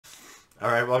All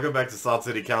right, welcome back to Salt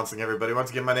City Counseling, everybody. Once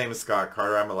again, my name is Scott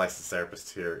Carter. I'm a licensed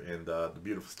therapist here in the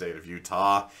beautiful state of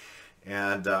Utah.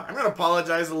 And I'm going to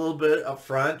apologize a little bit up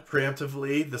front,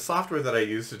 preemptively. The software that I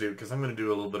use to do, because I'm going to do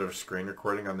a little bit of screen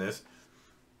recording on this.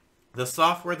 The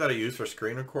software that I use for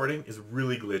screen recording is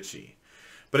really glitchy.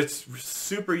 But it's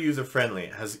super user-friendly.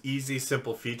 It has easy,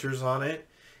 simple features on it.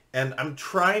 And I'm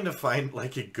trying to find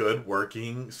like a good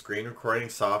working screen recording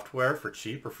software for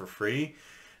cheap or for free.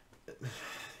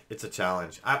 It's a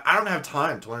challenge. I don't have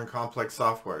time to learn complex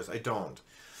softwares. I don't.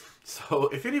 So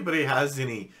if anybody has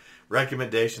any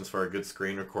recommendations for a good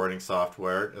screen recording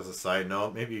software, as a side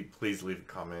note, maybe please leave a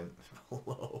comment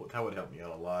below. That would help me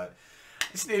out a lot.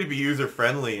 I just need to be user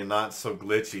friendly and not so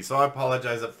glitchy. So I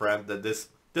apologize up front that this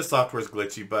software is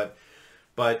glitchy, but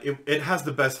it has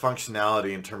the best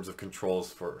functionality in terms of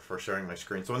controls for sharing my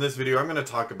screen. So in this video, I'm going to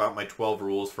talk about my 12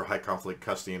 rules for high conflict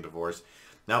custody and divorce.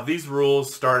 Now, these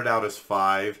rules started out as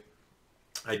 5.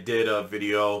 I did a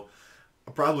video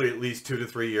probably at least 2 to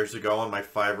 3 years ago on my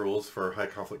 5 rules for high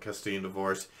conflict custody and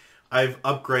divorce. I've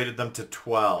upgraded them to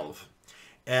 12.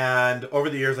 And over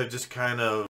the years, I've just kind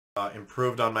of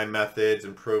improved on my methods,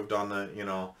 improved on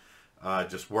the,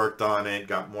 just worked on it,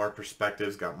 got more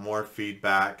perspectives, got more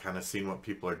feedback, kind of seen what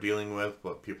people are dealing with,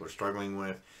 what people are struggling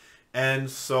with. And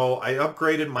so I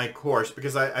upgraded my course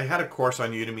because I had a course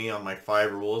on Udemy on my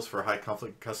 5 rules for high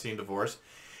conflict custody and divorce,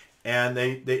 and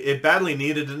it badly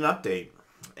needed an update.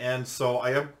 And so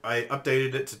I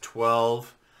updated it to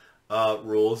 12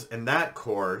 rules, and that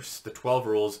course, the 12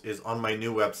 rules, is on my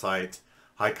new website,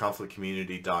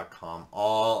 highconflictcommunity.com.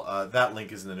 All that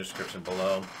link is in the description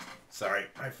below. Sorry,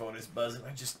 my phone is buzzing.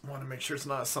 I just want to make sure it's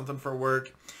not something for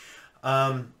work.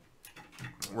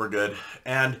 We're good.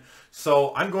 And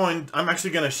so I'm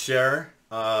actually going to share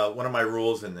one of my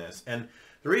rules in this. And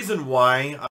the reason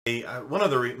why, one of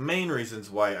the main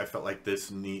reasons why I felt like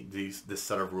this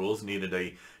set of rules needed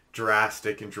a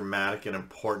drastic and dramatic and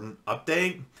important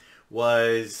update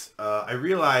was I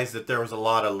realized that there was a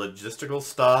lot of logistical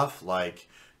stuff, like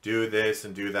do this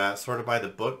and do that, sort of by the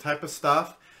book type of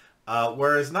stuff.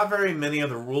 Whereas not very many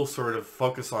of the rules sort of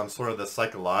focus on sort of the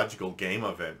psychological game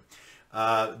of it.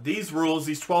 These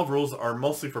 12 rules are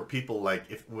mostly for people like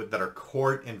that are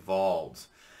court involved.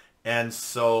 And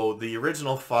so the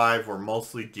original 5 were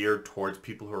mostly geared towards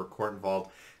people who are court involved.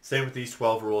 Same with these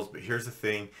 12 rules, but here's the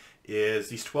thing, is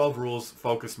these 12 rules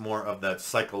focus more of that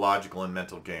psychological and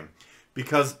mental game.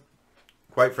 Because,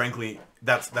 quite frankly,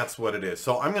 that's what it is.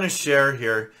 So I'm going to share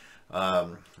here,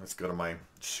 let's go to my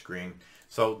screen.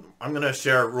 So I'm going to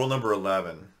share rule number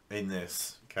 11 in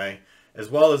this, okay? As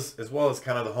well as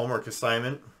kind of the homework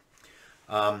assignment.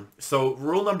 So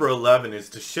rule number 11 is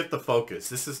to shift the focus.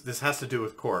 This has to do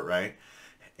with court, right?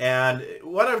 And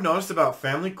what I've noticed about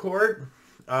family court,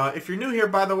 if you're new here,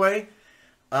 by the way,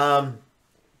 I'm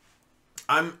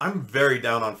very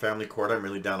down on family court. I'm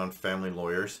really down on family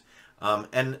lawyers.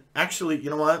 And actually, you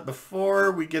know what?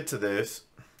 Before we get to this,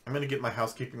 I'm going to get my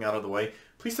housekeeping out of the way.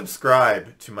 Please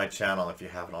subscribe to my channel if you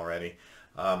haven't already.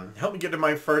 Help me get to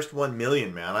my first 1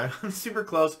 million, man. I'm super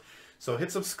close. So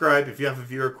hit subscribe if you have a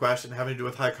viewer question having to do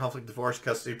with high conflict divorce,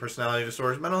 custody, personality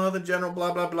disorders, mental health in general,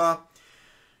 blah, blah, blah.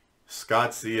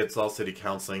 scottc at Salt City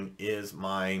Counseling is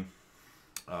my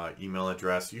email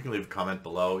address. You can leave a comment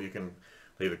below. You can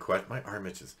leave a question. My arm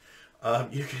itches.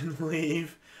 You can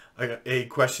leave a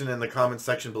question in the comment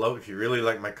section below. If you really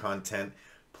like my content,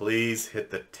 please hit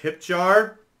the tip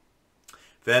jar,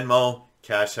 Venmo,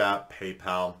 Cash App,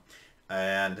 PayPal.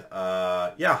 And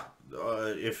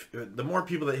if the more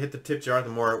people that hit the tip jar, the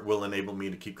more it will enable me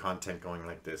to keep content going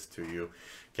like this to you.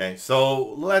 Okay,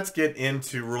 so let's get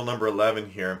into rule number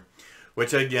 11 here,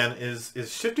 which again is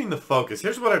shifting the focus.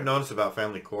 Here's what I've noticed about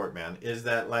family court, man, is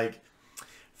that like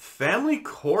family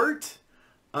court,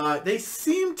 they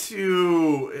seem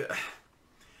to,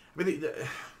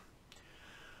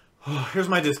 here's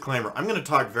my disclaimer. I'm going to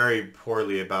talk very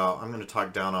poorly about, I'm going to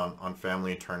talk down on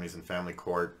family attorneys and family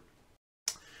court.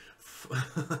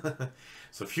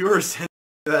 So if you were sent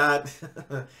that,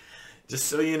 just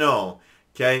so you know,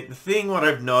 okay, the thing what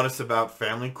I've noticed about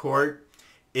family court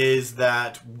is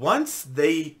that once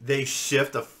they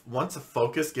shift, once a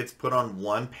focus gets put on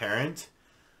one parent,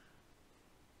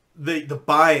 the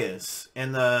bias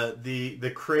and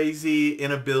the crazy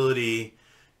inability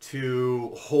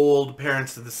to hold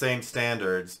parents to the same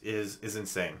standards is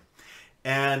insane.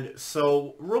 And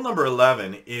so rule number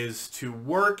 11 is to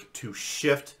work to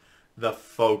shift the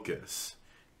focus,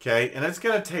 okay? And it's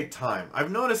going to take time. I've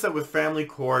noticed that with family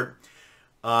court,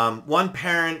 one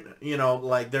parent,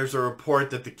 like there's a report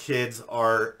that the kids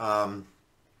are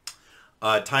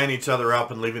tying each other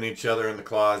up and leaving each other in the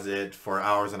closet for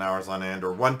hours and hours on end.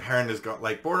 Or one parent has got,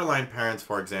 like borderline parents,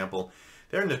 for example,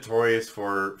 they're notorious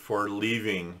for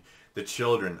leaving the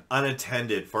children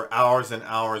unattended for hours and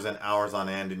hours and hours on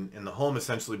end. And the home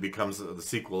essentially becomes the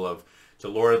sequel of to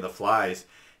Lord of the Flies.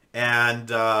 And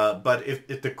but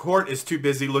if the court is too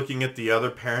busy looking at the other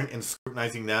parent and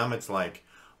scrutinizing them, it's like,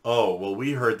 oh, well,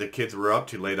 we heard the kids were up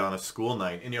too late on a school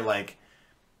night. And you're like,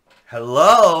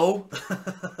 hello?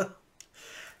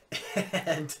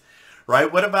 And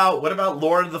right, what about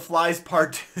Lord of the Flies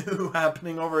Part 2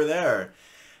 happening over there?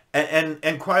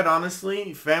 And quite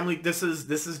honestly, family, this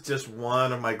is just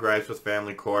one of my gripes with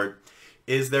family court,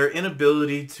 is their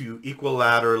inability to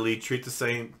equilaterally treat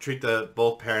the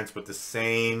both parents with the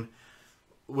same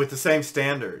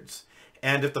standards.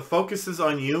 And if the focus is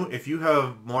on you, if you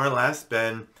have more or less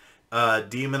been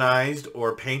demonized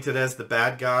or painted as the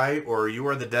bad guy, or you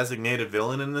are the designated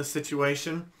villain in this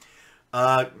situation,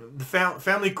 the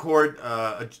family court,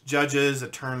 judges,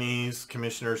 attorneys,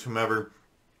 commissioners, whomever,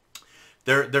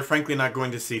 they're frankly not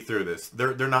going to see through this.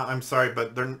 They're not. I'm sorry,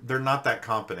 but they're not that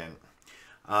competent.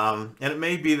 And it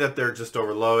may be that they're just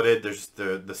overloaded. There's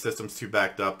the system's too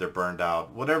backed up. They're burned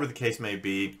out. Whatever the case may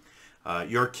be,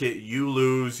 you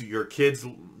lose. Your kids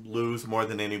lose more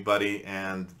than anybody,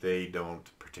 and they don't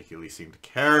particularly seem to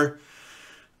care.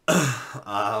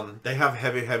 They have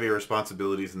heavy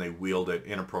responsibilities, and they wield it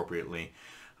inappropriately.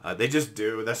 They just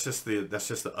do. That's just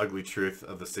the ugly truth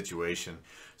of the situation.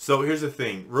 So here's the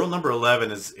thing. Rule number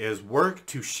 11 is work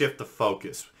to shift the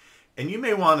focus. And you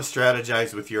may want to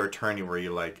strategize with your attorney where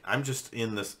you're like, I'm just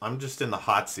in the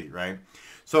hot seat, right?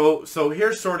 So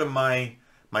here's sort of my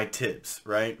tips,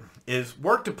 right? Is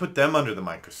work to put them under the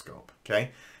microscope, okay?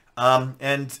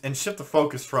 And shift the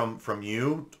focus from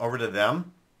you over to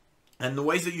them. And the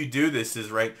ways that you do this is,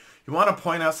 right, you want to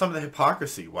point out some of the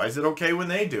hypocrisy. Why is it okay when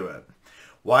they do it?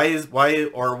 Why is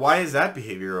that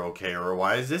behavior okay? Or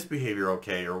why is this behavior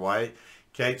okay? Or why?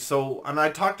 Okay, so, and I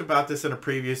talked about this in a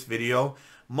previous video.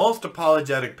 Most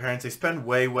apologetic parents, they spend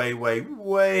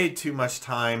way too much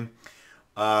time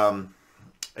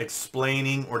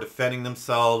explaining or defending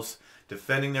themselves,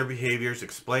 defending their behaviors,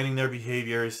 explaining their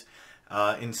behaviors.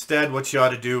 Instead, what you ought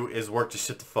to do is work to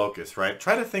shift the focus, right?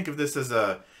 Try to think of this as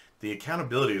the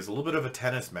accountability is a little bit of a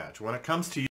tennis match. When it comes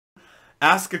to you,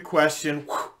 ask a question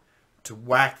to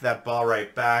whack that ball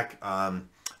right back. I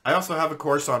also have a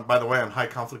course on, by the way, on high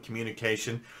conflict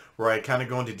communication, where I kind of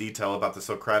go into detail about the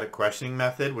Socratic questioning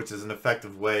method, which is an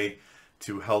effective way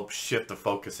to help shift the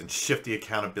focus and shift the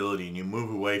accountability. And you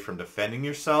move away from defending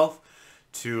yourself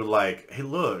to like, hey,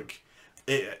 look.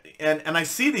 And I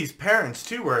see these parents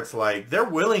too, where it's like they're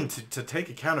willing to take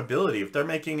accountability. If they're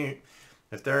making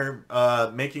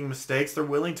mistakes, they're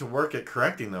willing to work at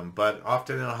correcting them. But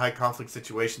often in a high conflict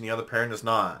situation, the other parent is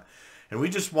not. And we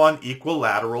just want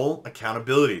equilateral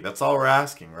accountability. That's all we're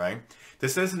asking, right?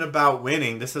 This isn't about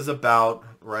winning. This is about,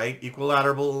 right,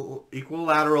 equilateral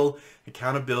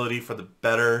accountability for the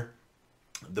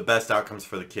best outcomes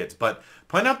for the kids. But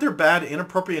point out their bad,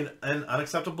 inappropriate, and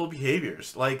unacceptable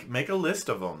behaviors. Like, make a list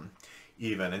of them,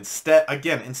 even. Instead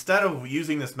of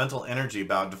using this mental energy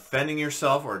about defending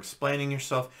yourself or explaining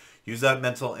yourself, use that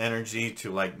mental energy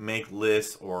to, like, make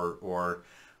lists or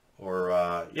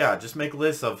just make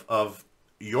lists of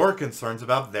your concerns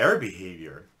about their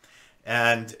behavior.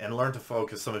 And learn to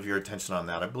focus some of your attention on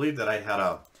that. I believe that I had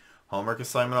a homework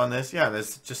assignment on this. Yeah, and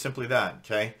it's just simply that,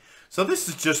 okay? So this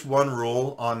is just one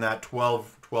rule on that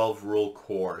 12 rule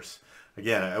course.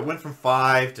 Again, I went from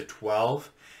 5 to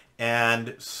 12.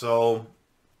 And so,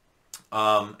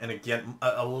 and again,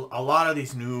 a lot of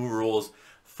these new rules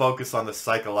focus on the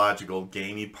psychological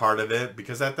gamey part of it,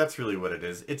 because that's really what it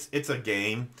is. It's a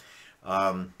game.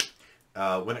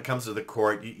 When it comes to the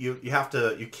court, you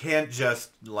can't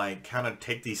just like kind of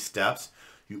take these steps.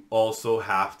 You also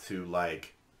have to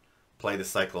like play the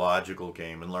psychological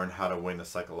game and learn how to win the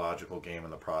psychological game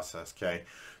in the process. Okay,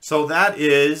 so that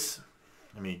is,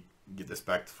 let me get this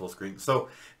back to full screen. So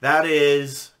that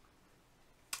is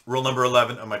rule number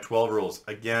 11 of my 12 rules.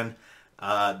 Again,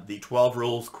 the 12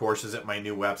 rules course is at my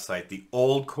new website. The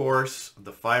old course,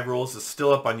 the 5 rules, is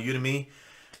still up on Udemy.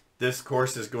 This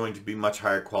course is going to be much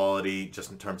higher quality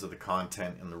just in terms of the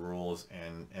content and the rules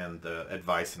and the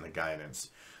advice and the guidance.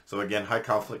 So again,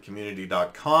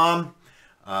 highconflictcommunity.com.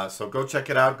 So go check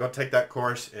it out. Go take that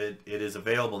course. It is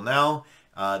available now.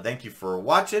 Thank you for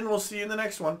watching. We'll see you in the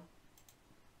next one.